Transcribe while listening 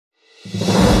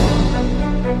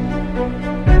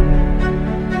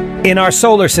In our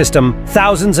solar system,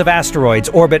 thousands of asteroids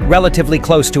orbit relatively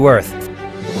close to Earth.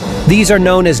 These are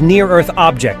known as near-Earth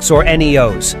objects, or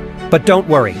NEOs. But don't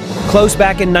worry, close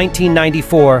back in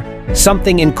 1994,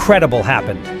 something incredible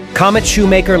happened. Comet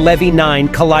Shoemaker-Levy 9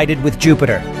 collided with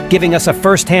Jupiter, giving us a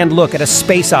first-hand look at a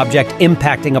space object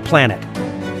impacting a planet.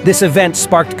 This event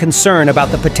sparked concern about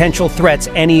the potential threats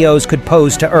NEOs could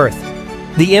pose to Earth.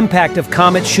 The impact of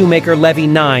Comet Shoemaker-Levy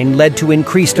 9 led to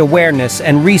increased awareness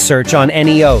and research on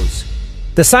NEOs.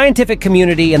 The scientific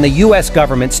community and the US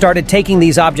government started taking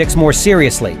these objects more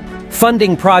seriously,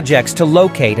 funding projects to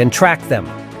locate and track them.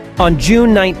 On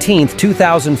June 19,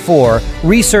 2004,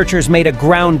 researchers made a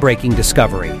groundbreaking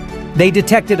discovery. They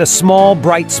detected a small,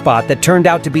 bright spot that turned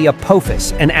out to be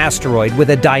Apophis, an asteroid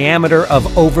with a diameter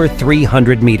of over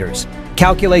 300 meters.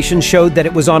 Calculations showed that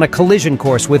it was on a collision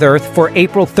course with Earth for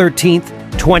April 13,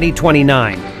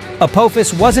 2029.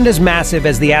 Apophis wasn't as massive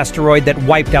as the asteroid that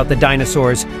wiped out the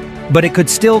dinosaurs, but it could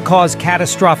still cause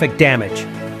catastrophic damage.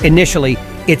 Initially,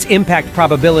 its impact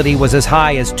probability was as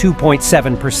high as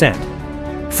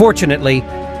 2.7%. Fortunately,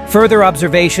 further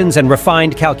observations and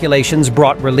refined calculations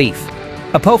brought relief.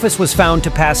 Apophis was found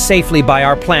to pass safely by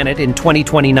our planet in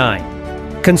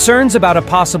 2029. Concerns about a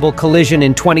possible collision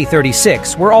in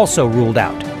 2036 were also ruled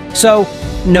out, so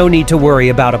no need to worry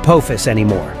about Apophis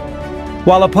anymore.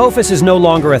 While Apophis is no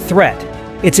longer a threat,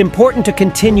 it's important to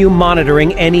continue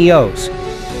monitoring NEOs.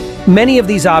 Many of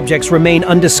these objects remain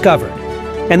undiscovered,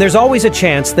 and there's always a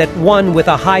chance that one with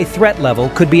a high threat level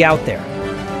could be out there.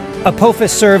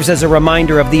 Apophis serves as a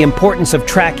reminder of the importance of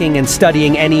tracking and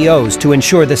studying NEOs to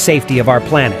ensure the safety of our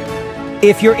planet.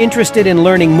 If you're interested in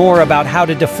learning more about how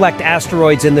to deflect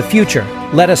asteroids in the future,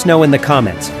 let us know in the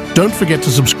comments. Don't forget to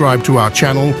subscribe to our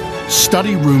channel,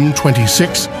 Study Room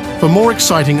 26, for more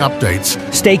exciting updates.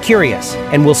 Stay curious,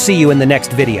 and we'll see you in the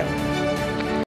next video.